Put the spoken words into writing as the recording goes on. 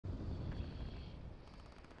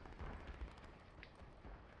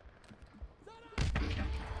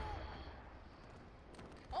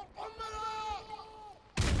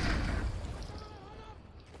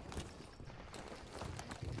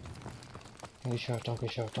Don't get shot, don't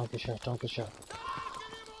get shot, don't get shot, don't get shot.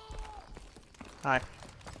 Hi.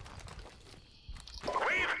 We've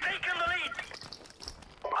taken the lead.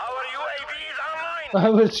 Our UAV is online. I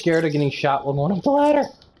was scared of getting shot when one of the ladder.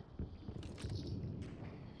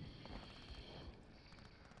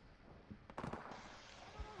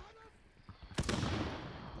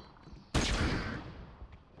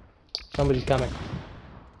 Somebody's coming.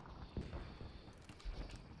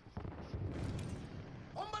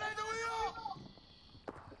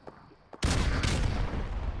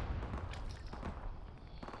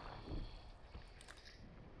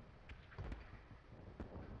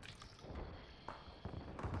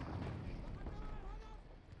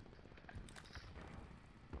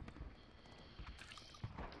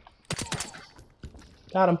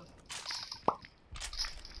 Got him.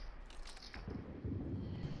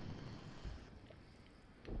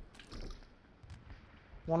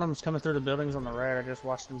 One of them's coming through the buildings on the right. I just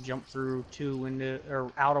watched him jump through two window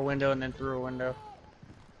or out a window and then through a window.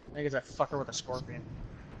 I think it's that fucker with a scorpion.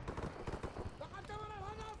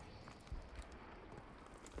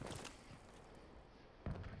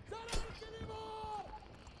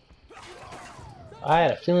 I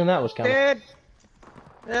had a feeling that was coming. Dead.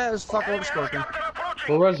 Yeah, it was fucker with a scorpion.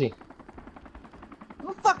 Where was he? I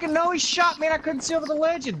don't fucking know. He shot me and I couldn't see over the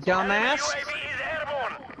ledge, you dumbass. UAV is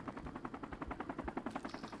airborne.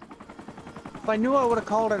 If I knew, I would have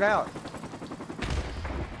called it out.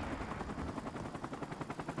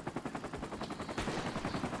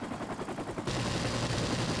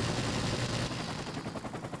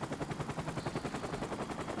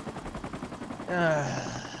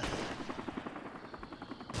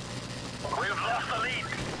 We've lost the lead.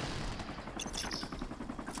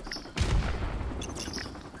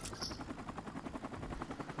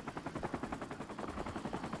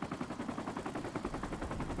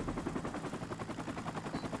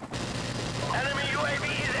 Enemy UAV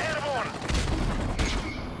is airborne.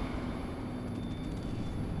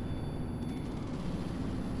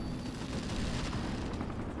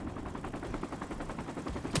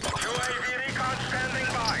 UAV recon standing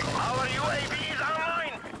by. Our UAV is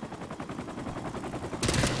online.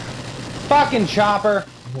 Fucking chopper!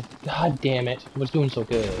 God damn it. I was doing so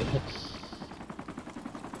good.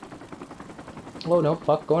 Oh no,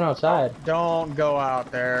 fuck, going outside. Don't go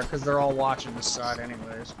out there, because they're all watching this side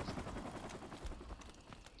anyways.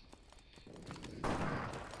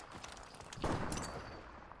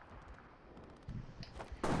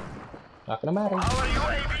 Not gonna matter. Our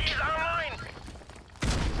UAV is online.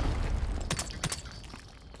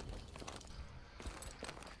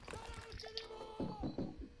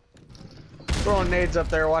 Throwing nades up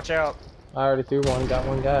there, watch out. I already threw one, got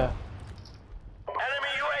one guy.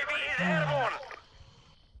 Enemy UAV is airborne.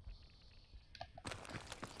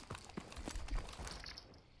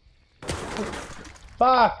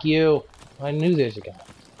 Fuck you! I knew there's a guy.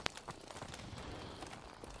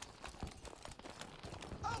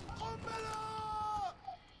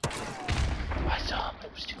 I saw him, but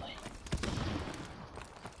it was too late.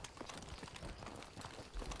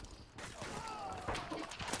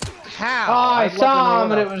 How? Oh, I I'd love saw to him,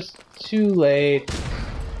 know but it that. was too late.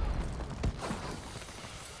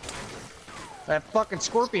 That fucking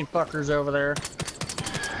scorpion fucker's over there.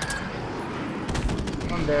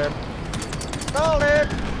 I'm dead. All dead.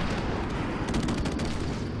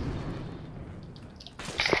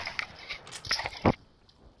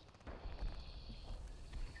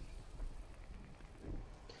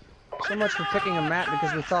 So much for picking a map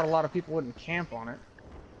because we thought a lot of people wouldn't camp on it.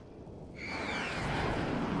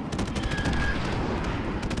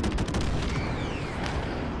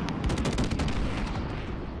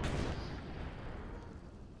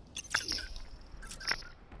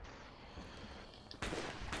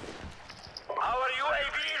 Our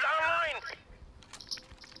UAV is online.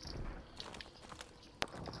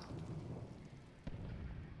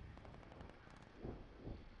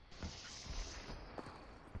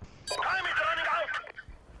 Time is running out.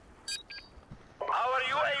 Our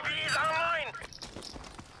UAV is online.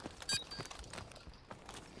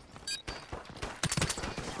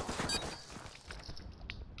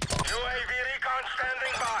 UAV recon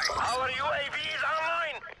standing by. Our UAV is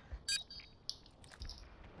online.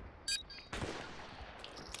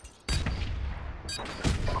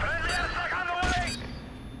 Friendly airstrike on the way.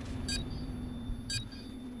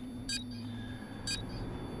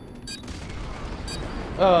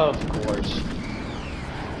 Of course.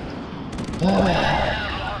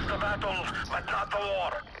 Lost the battle, but not the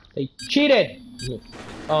war. They cheated!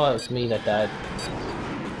 Oh, it was me that died.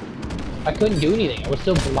 I couldn't do anything. I was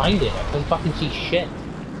still blinded. I couldn't fucking see shit.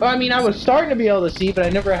 Well, I mean, I was starting to be able to see, but I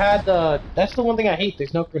never had the... That's the one thing I hate.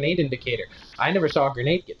 There's no grenade indicator. I never saw a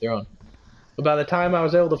grenade get thrown. But by the time I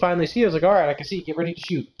was able to finally see, I was like, alright, I can see. Get ready to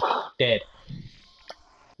shoot. Dead.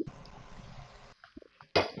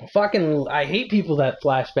 Fucking... I hate people that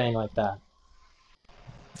flashbang like that.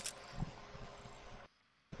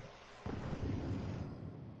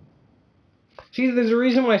 See, there's a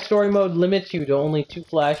reason why story mode limits you to only 2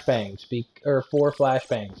 flashbangs, or 4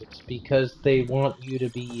 flashbangs. It's because they want you to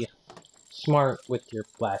be smart with your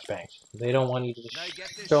flashbangs. They don't want you to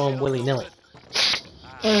just throw them willy-nilly.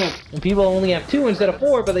 And people only have 2 instead of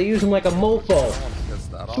 4, but they use them like a mofo.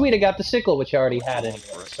 Sweet, I got the sickle, which I already had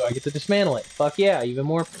anyway, so I get to dismantle it. Fuck yeah, even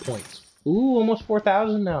more points. Ooh, almost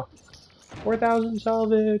 4,000 now. 4,000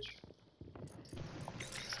 salvage.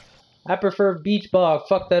 I prefer beach bog.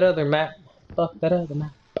 Fuck that other map. Fuck that other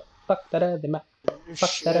map. Fuck that other map.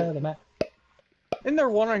 Fuck that other map. Isn't there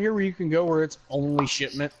one on here where you can go where it's only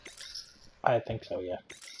shipment? I think so, yeah.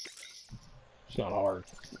 It's not hard.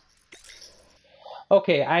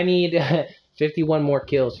 Okay, I need 51 more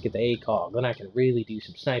kills to get the ACOG. Then I can really do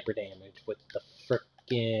some sniper damage with the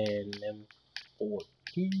frickin'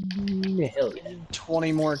 M14. Hell yeah.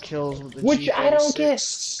 20 more kills with the Which G36. I don't get.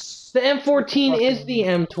 The M14 is the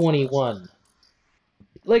M21.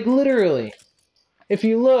 Like, literally. If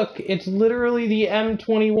you look, it's literally the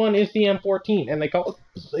M21 is the M14. And they call it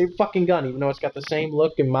the same fucking gun, even though it's got the same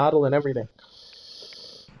look and model and everything.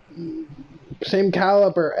 Same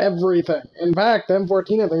caliber, everything. In fact, the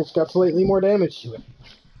M14, I think it's got slightly more damage to it.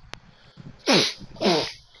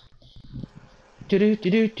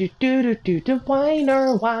 Do wine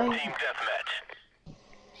or wine. Team deathmatch.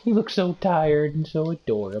 He looks so tired and so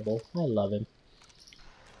adorable. I love him.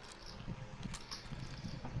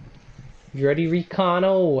 You ready,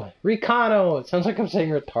 Ricano? Ricano! It sounds like I'm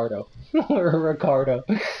saying retardo. Or Ricardo.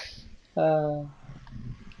 Let's do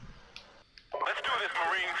this,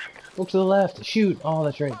 Marines. Look to the left. Shoot. Oh,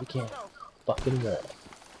 that's right. We can't. Fucking roll.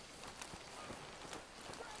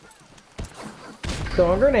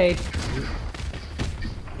 Throw a grenade.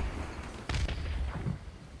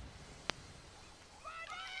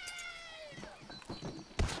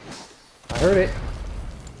 I heard it.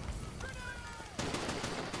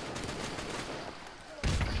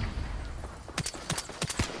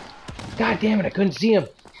 God damn it, I couldn't see him.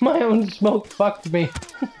 My own smoke fucked me.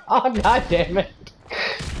 Oh, god damn it.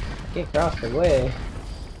 Can't cross the way.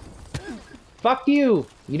 Fuck you!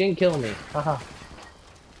 You didn't kill me. Haha.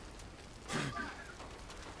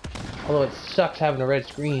 Although it sucks having a red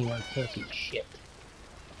screen when you can't see shit.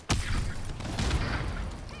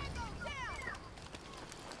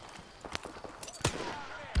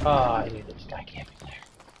 Oh, I knew this guy camping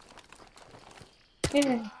there.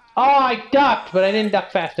 Yeah. Oh, I ducked, but I didn't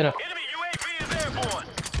duck fast enough. Enemy UAV is airborne.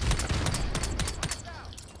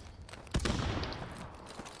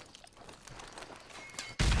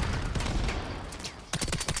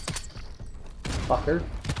 Fucker.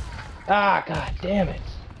 Ah, god damn it.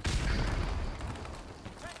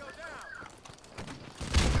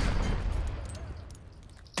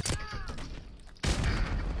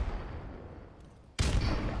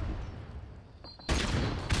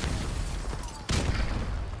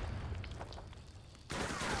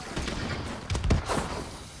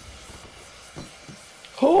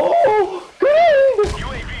 Oh, good!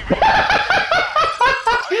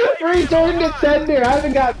 Return to sender. I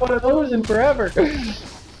haven't got one of those in forever. I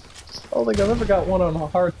don't think I've ever got one on a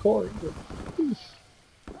hardcore either.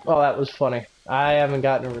 Oh, that was funny. I haven't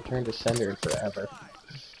gotten a return to sender in forever.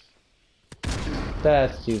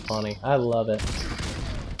 That's too funny. I love it.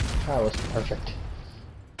 That was perfect.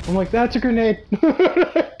 I'm like, that's a grenade.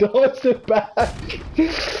 Toss it back.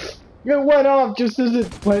 It went off just as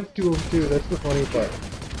it went to him too. That's the funny part.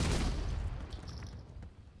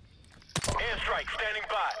 Airstrike standing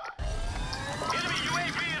by. Enemy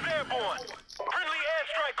UAV is airborne. Friendly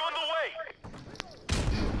airstrike on the way.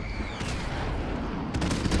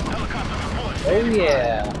 Helicopter reporting. Oh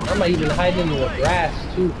yeah. I might even hide into the grass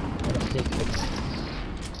too.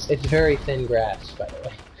 It's very thin grass, by the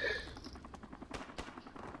way.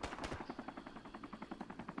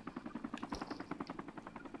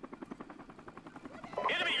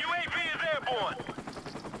 Enemy UAV is airborne.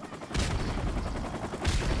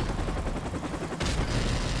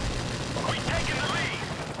 We've taken the lead.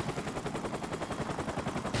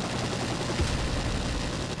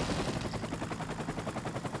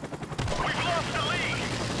 We've lost the lead.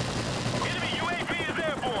 Enemy UAV is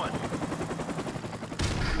airborne.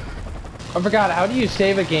 I forgot, how do you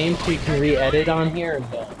save a game so you can re-edit on here?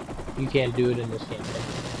 No, you can't do it in this game.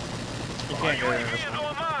 You can't do it in this UAV is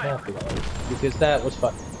one. online. Not really, because that was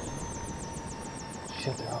fucking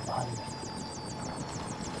shit, they're all behind me.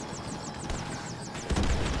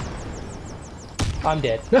 I'm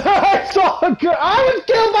dead. I saw a good. I was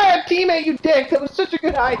killed by a teammate, you dick! That was such a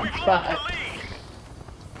good hiding spot.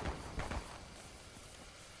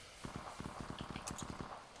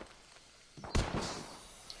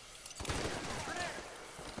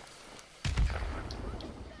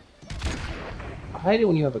 I hate it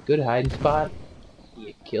when you have a good hiding spot, you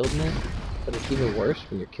get killed in it, but it's even worse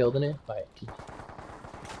when you're killed in it by a teammate.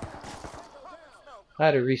 I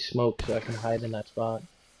had to re-smoke so I can hide in that spot.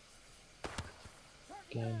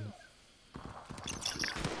 Again.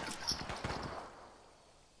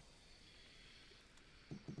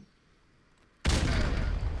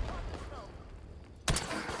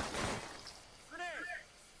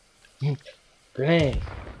 Grenade.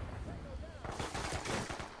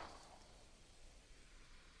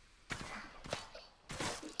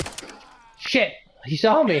 Shit! He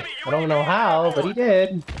saw me. I don't know how, but he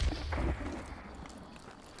did.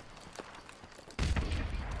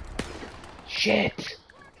 Shit!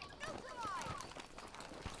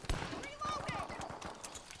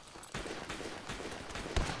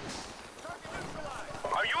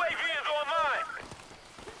 Our UAV is online.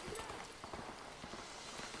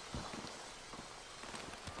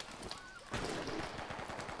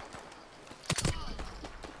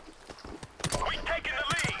 We've taken the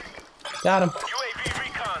lead. Got him. UAV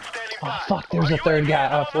recon standing by. Oh fuck, there's a third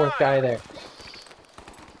guy, fourth guy there.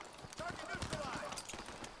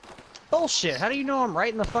 Bullshit, how do you know I'm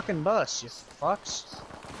right in the fucking bus, you fucks?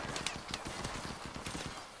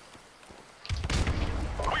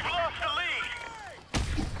 We've lost the lead.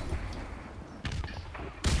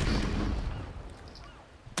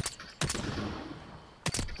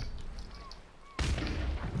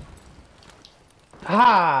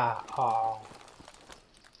 Ha! Oh.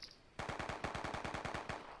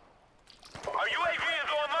 Our UAV is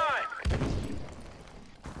online.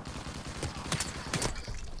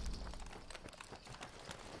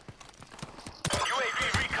 UAV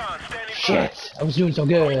recon standing by. Shit! I was doing so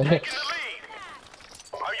good. Taking the lead.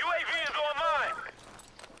 Our UAV is online.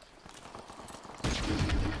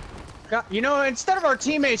 God, you know, instead of our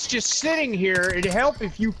teammates just sitting here, it'd help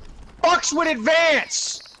if you fucks would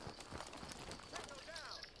advance!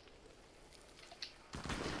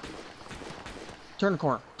 Turn the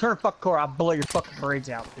corner. Turn the fucking corner. I'll blow your fucking brains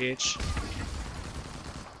out, bitch.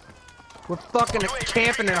 We're fucking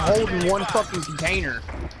camping and holding one fucking container.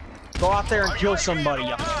 Go out there and kill somebody,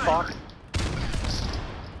 you fuck.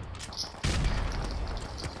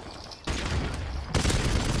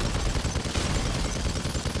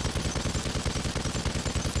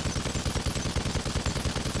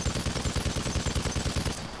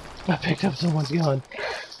 I picked up someone's gun.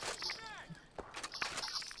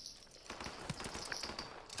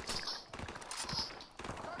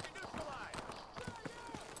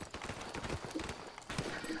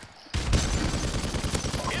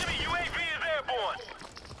 Enemy UAV is airborne.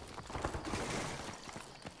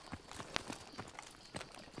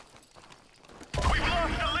 We've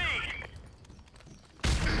lost the lead.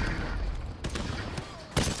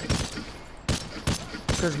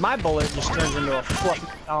 Because my bullet just turns into a fluff.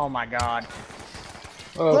 Oh my god.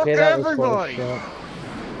 Oh, okay, Look, that was everybody! full of shit.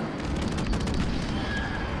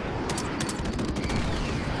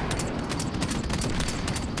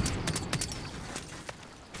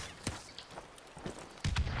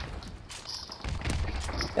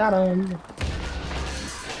 Got him.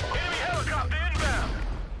 Enemy helicopter inbound.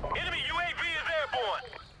 Enemy UAV is airborne.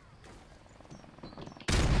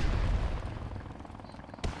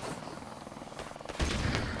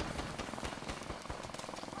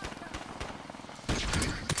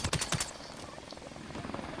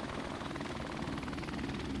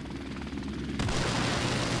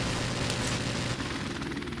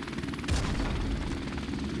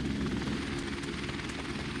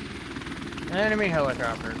 Enemy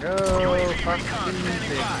helicopter. Go UAV fucking recon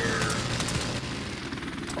standing by. figure.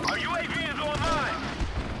 Our UAV is online.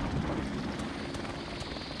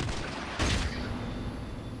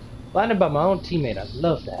 Blinded by my own teammate. I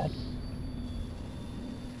love that.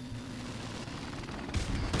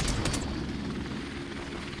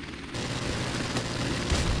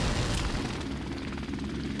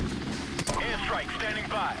 Airstrike standing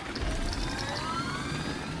by.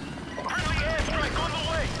 Friendly airstrike on the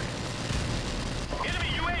way.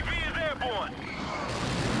 Enemy UAV is airborne.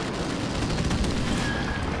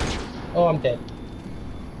 Oh, I'm dead.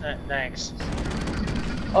 Thanks.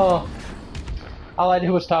 Oh. All I did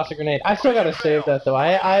was toss a grenade. I still gotta save that though.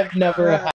 I've never